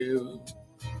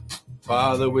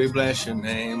Father, we bless your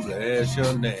name, bless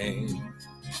your name.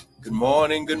 Good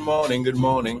morning, good morning, good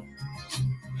morning.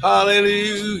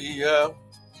 Hallelujah.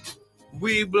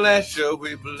 We bless you,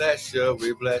 we bless you,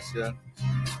 we bless you.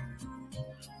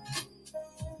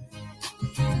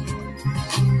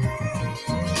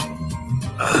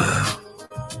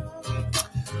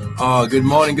 Oh, good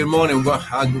morning, good morning.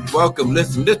 Welcome.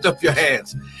 Listen, lift up your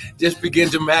hands. Just begin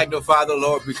to magnify the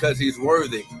Lord because he's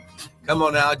worthy. Come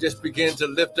on now, just begin to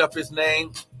lift up his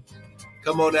name.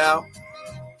 Come on now.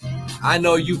 I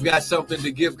know you've got something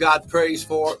to give God praise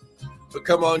for, but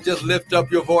come on, just lift up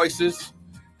your voices.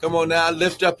 Come on now,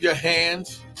 lift up your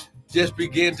hands. Just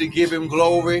begin to give him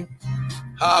glory.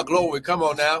 Glory. Come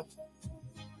on now.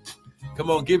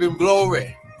 Come on, give him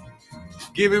glory.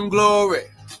 Give him glory.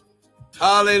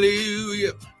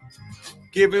 Hallelujah.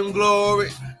 Give him glory.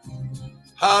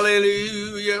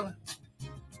 Hallelujah.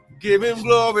 Give him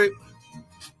glory.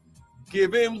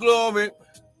 Give him glory.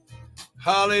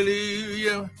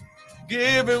 Hallelujah.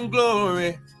 Give him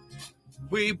glory.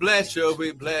 We bless you.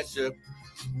 We bless you.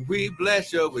 We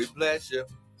bless you. We bless you.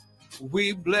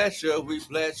 We bless you. We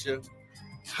bless you.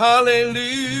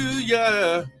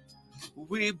 Hallelujah.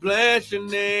 We bless your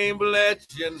name. Bless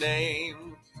your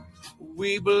name.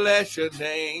 We bless your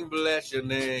name. Bless your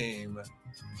name.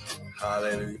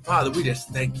 Hallelujah. Father, we just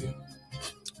thank you.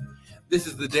 This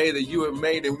is the day that you have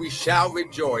made, and we shall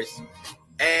rejoice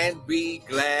and be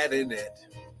glad in it.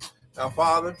 Now,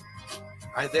 Father,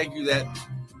 I thank you that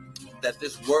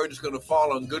this word is going to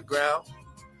fall on good ground.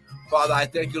 Father, I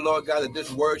thank you, Lord God, that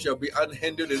this word shall be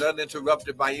unhindered and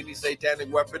uninterrupted by any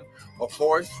satanic weapon or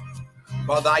force.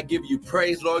 Father, I give you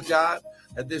praise, Lord God,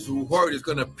 that this word is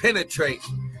going to penetrate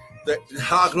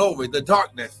the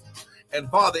darkness. And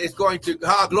Father, it's going to,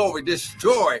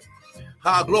 destroy,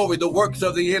 the works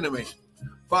of the enemy.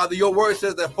 Father, your word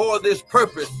says that for this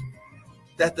purpose,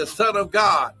 that the Son of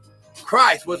God,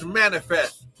 Christ, was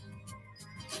manifest,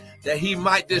 that he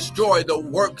might destroy the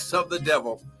works of the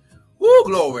devil. Woo,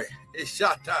 glory. It's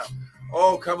shot time.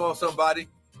 Oh, come on, somebody.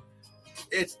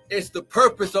 It's the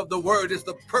purpose of the word. It's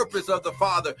the purpose of the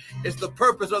Father. It's the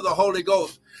purpose of the Holy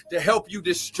Ghost to help you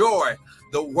destroy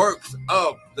the works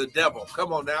of the devil.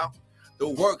 Come on now. The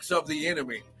works of the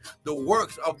enemy. The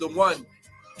works of the one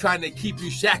trying to keep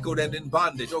you shackled and in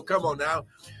bondage. Oh, come on now.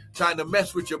 Trying to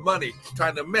mess with your money.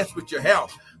 Trying to mess with your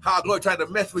health. Glory. Trying to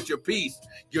mess with your peace,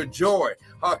 your joy.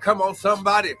 Come on,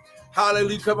 somebody.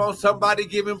 Hallelujah. Come on, somebody.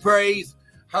 Give him praise.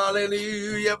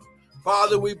 Hallelujah.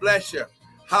 Father, we bless you.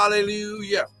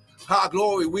 Hallelujah.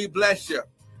 Glory, we bless you.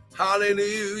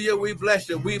 Hallelujah, we bless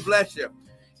you. We bless you.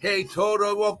 Hey,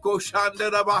 Toroboko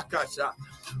Shandarabakasha.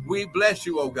 We bless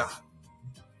you, oh God.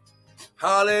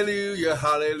 Hallelujah,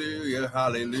 hallelujah,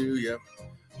 hallelujah.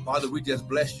 Father, we just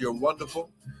bless your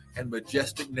wonderful and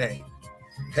majestic name.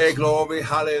 Hey, glory,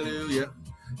 hallelujah.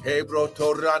 Hey, bro,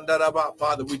 Torandaraba.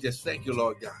 Father, we just thank you,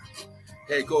 Lord God.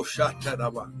 Hey, go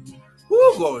Shataraba.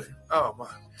 Woo, glory. Oh, my.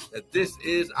 That this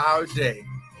is our day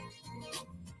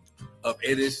of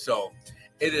it is so.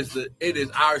 It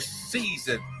is our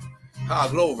season.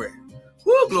 Glory.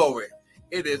 Woo, glory.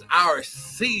 It is our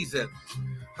season.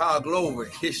 Glory.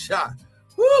 His shot.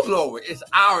 Woo, glory. It's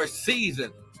our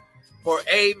season for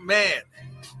amen.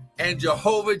 And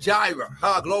Jehovah Jireh.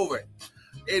 Glory.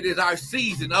 It is our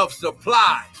season of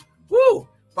supply. Woo.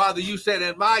 Father, you said,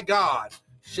 and my God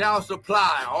shall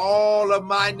supply all of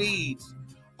my needs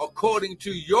according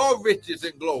to your riches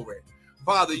and glory.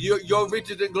 Father, your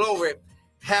riches and glory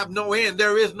have no end.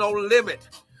 There is no limit.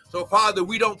 So, Father,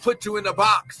 we don't put you in a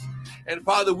box. And,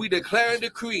 Father, we declare and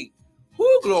decree,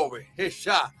 whoo, glory, his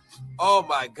shot. Oh,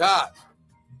 my God.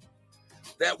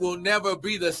 That will never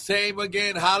be the same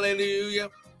again. Hallelujah.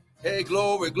 Hey,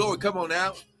 glory, glory. Come on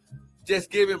now.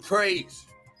 Just give him praise.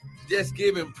 Just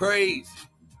give him praise.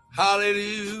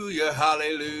 Hallelujah,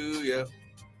 hallelujah.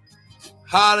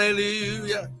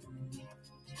 Hallelujah.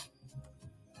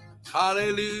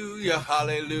 Hallelujah,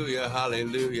 hallelujah,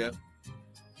 hallelujah.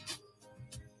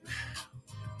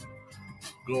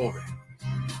 Glory.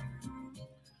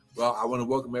 Well, I want to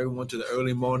welcome everyone to the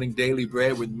Early Morning Daily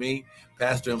Bread with me,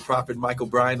 Pastor and Prophet Michael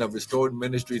Bryan of Restored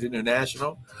Ministries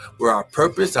International, where our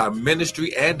purpose, our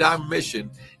ministry, and our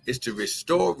mission is to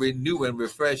restore, renew, and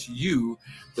refresh you,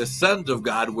 the sons of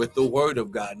God, with the word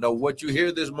of God. Now, what you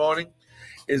hear this morning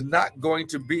is not going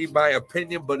to be my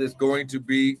opinion, but it's going to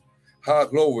be,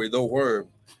 glory, the word.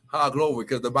 Glory,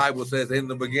 because the Bible says in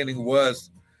the beginning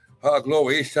was,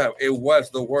 glory, it was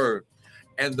the word,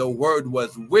 and the word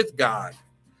was with God.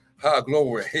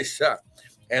 Glory,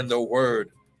 and the word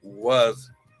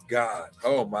was God.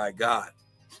 Oh my God.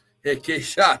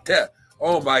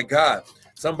 Oh my God.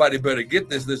 Somebody better get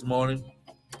this morning.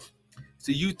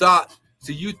 See, you thought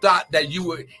that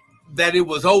it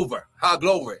was over. How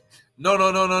glory.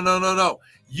 No.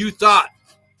 You thought,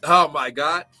 oh my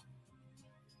God.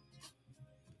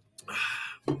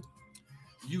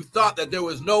 You thought that there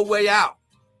was no way out.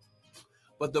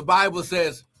 But the Bible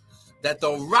says that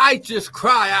the righteous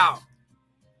cry out,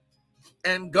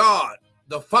 and God,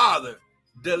 the Father,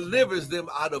 delivers them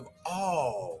out of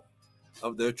all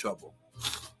of their trouble.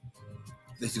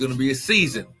 This is going to be a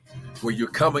season where you're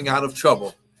coming out of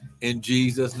trouble in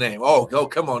Jesus' name. Oh,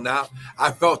 come on now.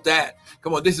 I felt that.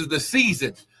 Come on, this is the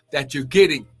season that you're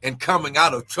getting and coming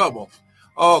out of trouble.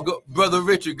 Oh, Brother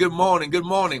Richard, good morning. Good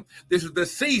morning. This is the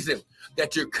season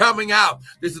that you're coming out.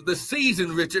 This is the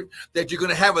season, Richard, that you're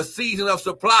going to have a season of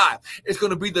supply. It's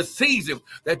going to be the season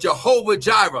that Jehovah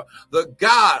Jireh, the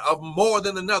God of more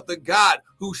than enough, the God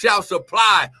who shall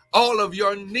supply all of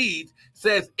your needs,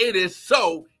 says it is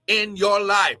so in your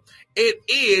life. It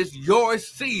is your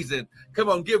season. Come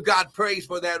on, give God praise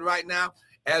for that right now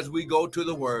as we go to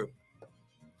the word.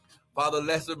 Father,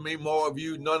 less of me, more of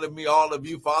you, none of me, all of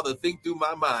you. Father, think through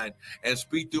my mind and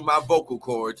speak through my vocal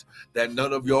cords that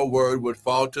none of your word would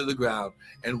fall to the ground,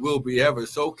 and we'll be ever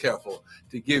so careful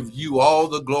to give you all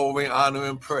the glory, honor,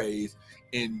 and praise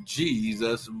in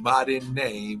Jesus' mighty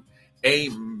name.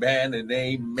 Amen and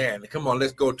amen. Come on,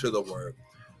 let's go to the word.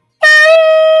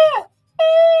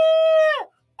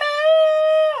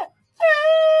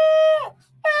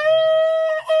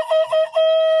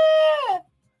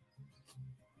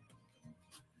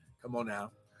 Come on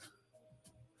now.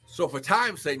 So for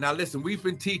time's sake, now listen, we've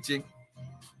been teaching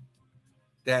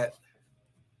that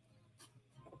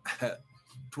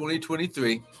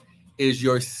 2023 is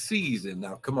your season.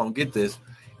 Now, come on, get this.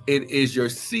 It is your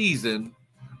season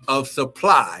of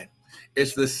supply.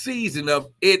 It's the season of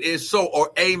it is so,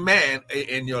 or amen,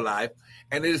 in your life.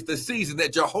 And it is the season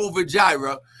that Jehovah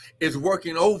Jireh is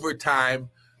working overtime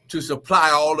to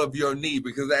supply all of your need,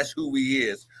 because that's who he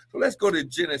is. So let's go to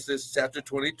Genesis chapter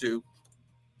 22.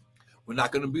 We're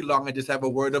not going to be long. I just have a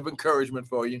word of encouragement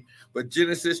for you. But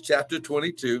Genesis chapter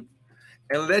 22,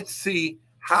 and let's see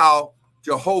how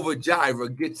Jehovah Jireh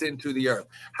gets into the earth.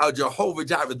 How Jehovah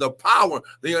Jireh, the power,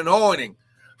 the anointing,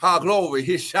 how glory,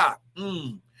 his shot.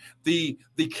 The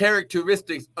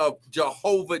characteristics of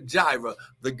Jehovah Jireh,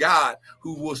 the God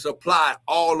who will supply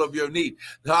all of your need.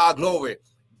 How glory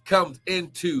comes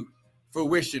into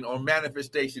fruition or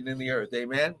manifestation in the earth.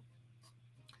 Amen.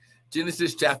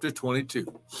 Genesis chapter 22.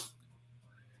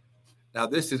 Now,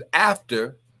 this is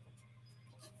after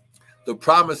the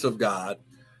promise of God,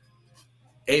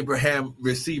 Abraham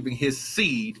receiving his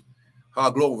seed,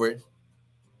 our glory,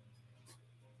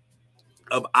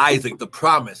 of Isaac, the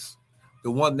promise,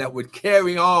 the one that would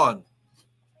carry on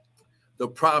the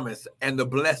promise and the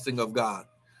blessing of God.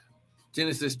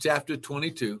 Genesis chapter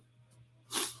 22.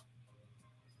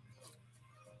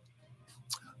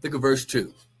 Look at verse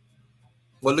 2.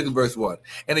 Well, look at verse 1.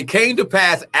 And it came to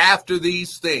pass after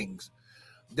these things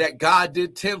that God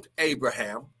did tempt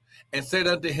Abraham and said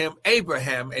unto him,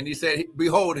 Abraham, and he said,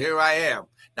 behold, here I am.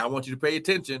 Now I want you to pay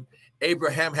attention.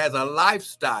 Abraham has a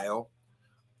lifestyle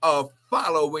of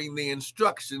following the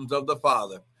instructions of the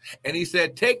Father. And he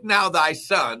said, take now thy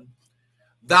son,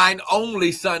 thine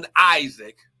only son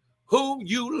Isaac, whom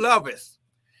you lovest,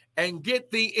 and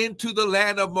get thee into the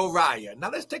land of Moriah.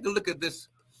 Now let's take a look at this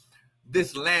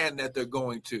land that they're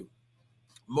going to.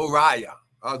 Moriah,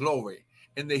 our glory,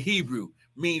 in the Hebrew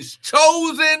means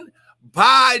chosen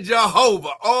by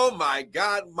Jehovah. Oh my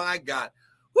God, my God.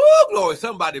 Woo, glory.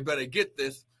 Somebody better get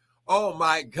this. Oh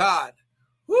my God.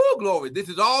 Woo, glory. This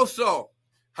is also,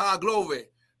 glory,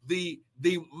 the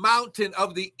mountain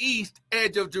of the east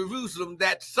edge of Jerusalem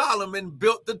that Solomon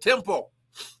built the temple.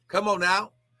 Come on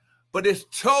now. But it's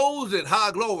chosen,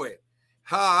 glory.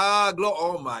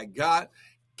 Oh my God.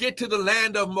 Get to the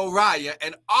land of Moriah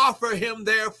and offer him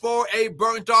therefore a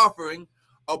burnt offering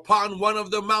upon one of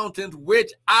the mountains,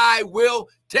 which I will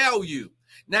tell you.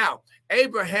 Now,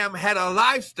 Abraham had a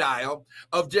lifestyle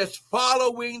of just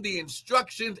following the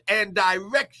instructions and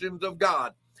directions of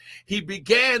God. He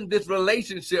began this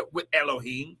relationship with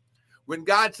Elohim when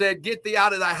God said, get thee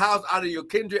out of thy house, out of your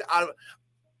kindred, out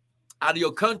of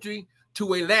your country,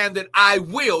 to a land that I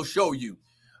will show you.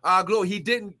 Glory.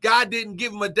 God didn't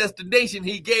give him a destination.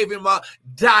 He gave him a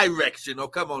direction. Oh,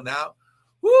 come on now.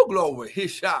 Woo, glory.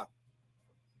 His shot.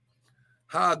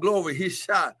 Glory. His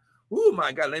shot. Oh,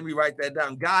 my God. Let me write that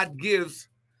down. God gives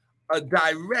a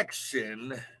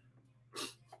direction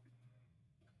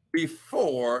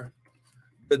before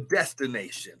the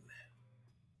destination.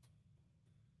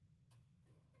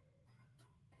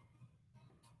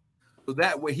 So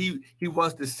that way he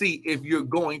wants to see if you're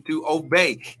going to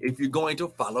obey, if you're going to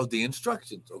follow the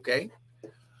instructions, okay?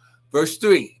 Verse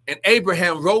 3, and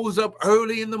Abraham rose up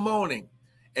early in the morning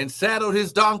and saddled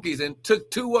his donkeys and took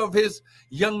 2 of his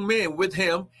young men with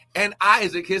him and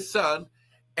Isaac his son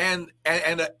and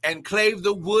clave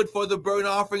the wood for the burnt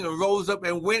offering and rose up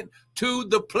and went to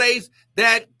the place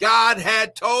that God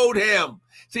had told him.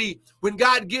 See, when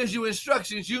God gives you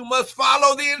instructions, you must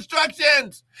follow the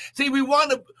instructions. See, we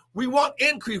want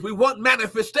increase, we want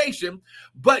manifestation,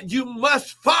 but you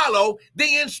must follow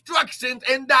the instructions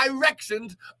and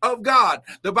directions of God.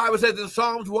 The Bible says in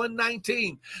Psalms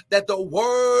 119 that the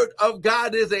word of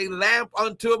God is a lamp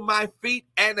unto my feet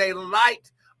and a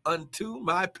light unto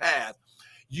my path.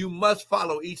 You must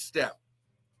follow each step.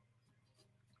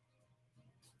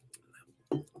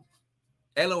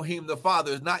 Elohim, the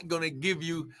Father, is not going to give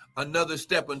you another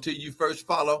step until you first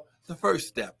follow the first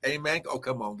step. Amen. Oh,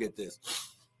 come on, get this.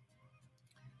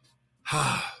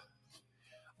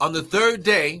 On the 3rd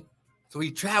day, so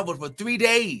he traveled for 3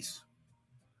 days.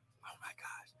 Oh my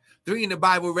gosh. 3 in the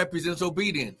Bible represents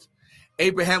obedience.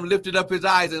 Abraham lifted up his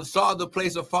eyes and saw the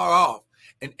place afar off.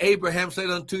 And Abraham said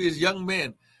unto his young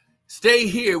men, stay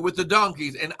here with the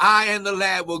donkeys, and I and the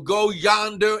lad will go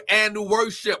yonder and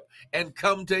worship and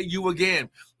come to you again.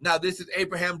 Now, this is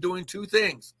Abraham doing 2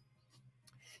 things.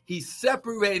 He's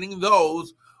separating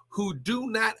those who do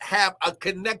not have a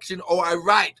connection or a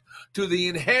right to the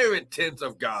inheritance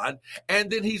of God.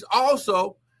 And then he's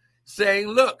also saying,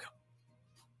 look,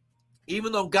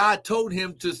 even though God told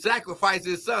him to sacrifice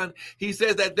his son, he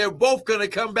says that they're both going to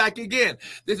come back again.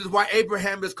 This is why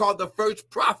Abraham is called the first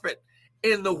prophet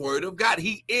in the word of God.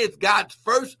 He is God's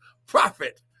first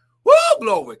prophet. Woo,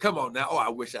 glory. Come on now. Oh, I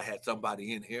wish I had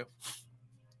somebody in here.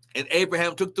 And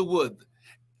Abraham took the wood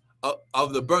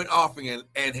of the burnt offering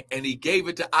and he gave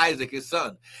it to Isaac, his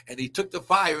son. And he took the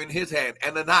fire in his hand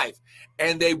and a knife.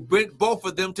 And they bent both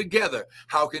of them together.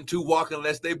 How can 2 walk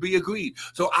unless they be agreed?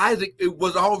 So Isaac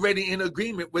was already in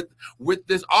agreement with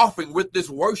this offering, with this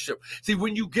worship. See,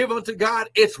 when you give unto God,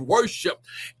 it's worship.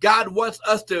 God wants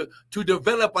us to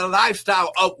develop a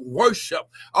lifestyle of worship.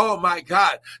 Oh my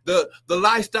God. The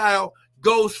lifestyle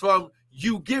goes from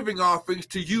you giving offerings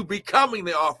to you becoming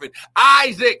the offering.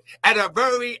 Isaac, at a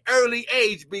very early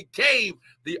age, became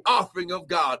the offering of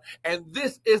God. And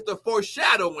this is the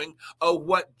foreshadowing of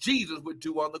what Jesus would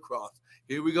do on the cross.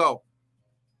 Here we go.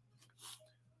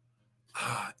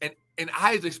 And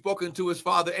Isaac spoke unto his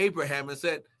father Abraham and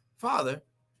said, Father,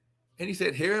 and he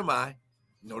said, here am I.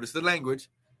 Notice the language.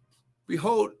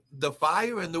 Behold, the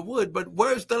fire and the wood, but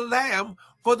where's the lamb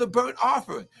for the burnt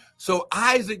offering? So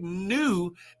Isaac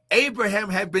knew Abraham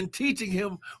had been teaching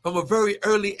him from a very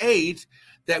early age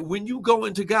that when you go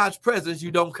into God's presence,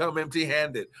 you don't come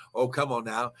empty-handed. Oh, come on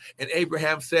now. And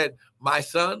Abraham said, my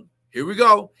son, here we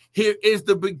go. Here is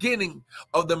the beginning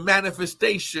of the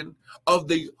manifestation of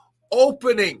the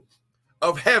opening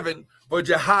of heaven for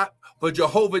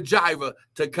Jehovah Jireh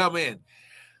to come in.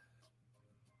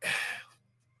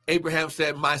 Abraham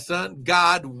said, my son,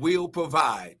 God will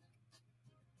provide.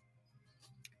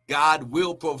 God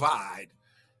will provide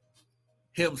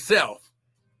himself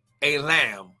a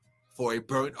lamb for a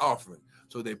burnt offering.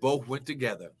 So they both went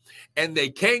together. And they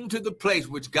came to the place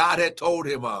which God had told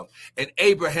him of. And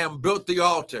Abraham built the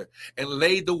altar and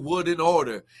laid the wood in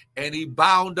order. And he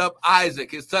bound up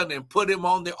Isaac, his son, and put him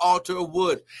on the altar of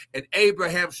wood. And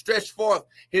Abraham stretched forth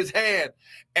his hand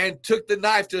and took the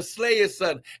knife to slay his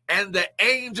son. And the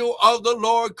angel of the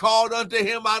Lord called unto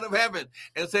him out of heaven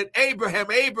and said,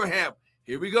 Abraham, Abraham.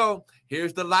 Here we go.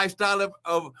 Here's the lifestyle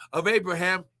of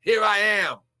Abraham. Here I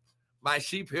am. My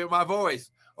sheep hear my voice.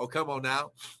 Oh, come on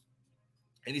now.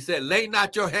 And he said, lay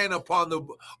not your hand upon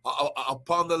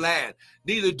the land,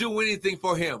 neither do anything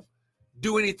for him.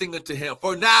 Do anything unto him.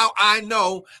 For now I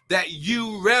know that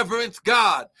you reverence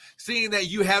God, seeing that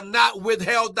you have not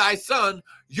withheld thy son,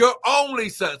 your only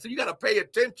son. So you got to pay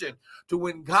attention to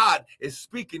when God is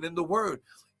speaking in the word.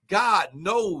 God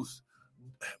knows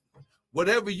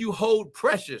whatever you hold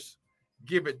precious,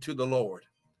 give it to the Lord.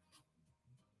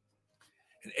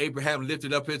 And Abraham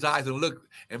lifted up his eyes and looked,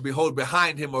 and behold,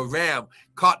 behind him a ram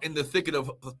caught in the thicket of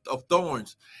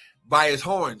thorns by his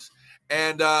horns.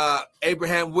 And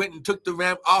Abraham went and took the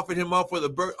ram, offered him up for the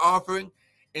burnt offering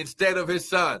instead of his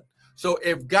son. So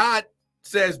if God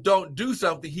says don't do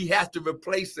something, he has to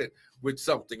replace it with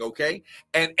something, okay?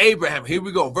 And Abraham, here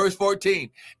we go, verse 14.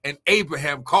 And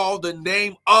Abraham called the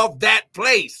name of that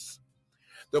place,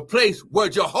 the place where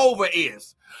Jehovah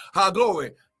is.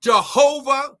 Glory.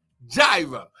 Jehovah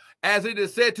Jireh. as it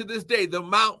is said to this day, the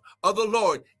mount of the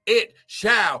Lord, it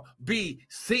shall be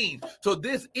seen. So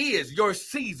this is your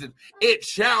season. It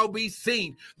shall be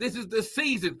seen. This is the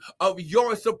season of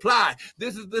your supply.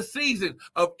 This is the season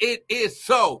of it is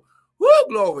so. Woo,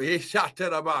 glory.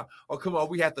 Oh, come on.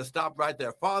 We have to stop right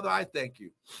there. Father, I thank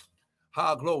you.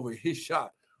 Ha, glory. His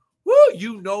shot. Woo,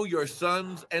 you know your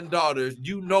sons and daughters.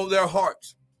 You know their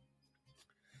hearts.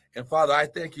 And Father, I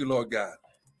thank you, Lord God.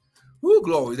 Woo,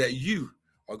 glory, that you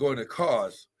are going to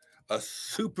cause a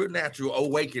supernatural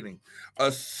awakening,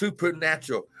 a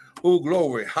supernatural,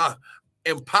 glory,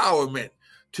 empowerment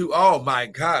to, oh my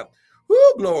God,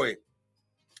 glory,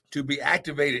 to be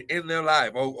activated in their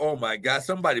life. Oh my God,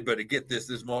 somebody better get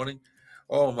this morning.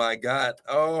 Oh my God.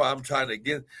 Oh, I'm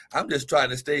just trying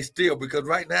to stay still because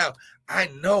right now I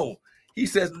know. He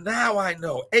says, now I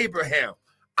know, Abraham,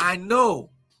 I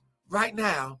know right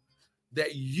now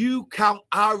that you count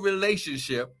our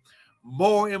relationship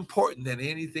more important than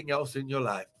anything else in your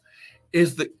life.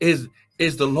 Is the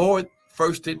Lord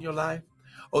first in your life?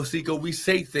 Oh, Seiko, we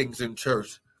say things in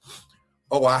church.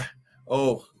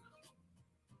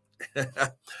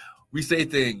 We say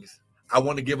things. I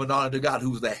want to give an honor to God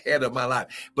who's the head of my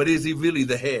life. But is he really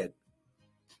the head?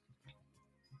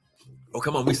 Oh,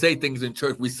 come on. We say things in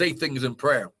church. We say things in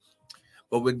prayer.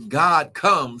 But when God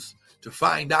comes to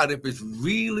find out if it's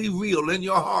really real in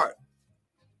your heart,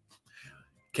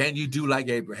 can you do like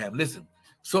Abraham? Listen,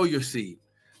 sow your seed.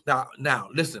 Now,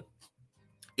 listen.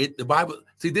 The Bible,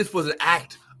 see, this was an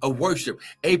act of worship.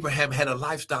 Abraham had a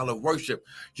lifestyle of worship.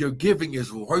 Your giving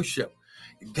is worship.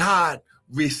 God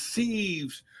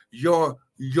receives your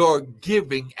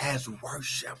giving as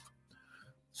worship.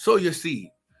 Sow your seed.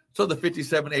 So the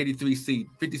 $57.83 seed,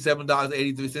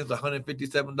 $57.83,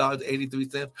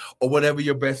 $157.83, or whatever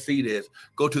your best seed is.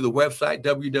 Go to the website,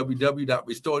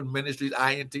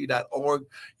 www.restoredministriesint.org.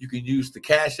 You can use the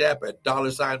Cash App at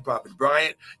 $ Prophet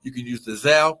Bryant. You can use the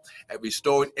Zelle at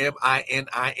Restored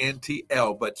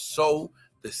MININTL. But sow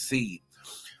the seed.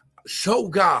 Show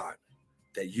God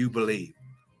that you believe.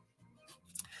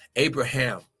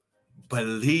 Abraham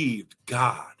believed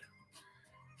God.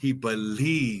 He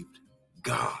believed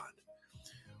God.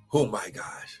 Oh my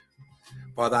gosh.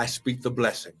 Father, I speak the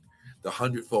blessing, the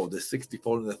 100-fold, the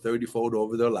 60-fold, and the 30-fold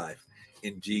over their life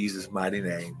in Jesus' mighty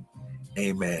name.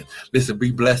 Amen. Listen,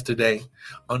 be blessed today.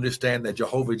 Understand that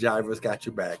Jehovah Jireh's got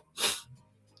your back.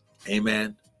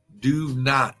 Amen. Do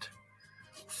not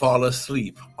fall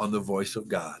asleep on the voice of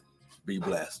God. Be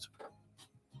blessed.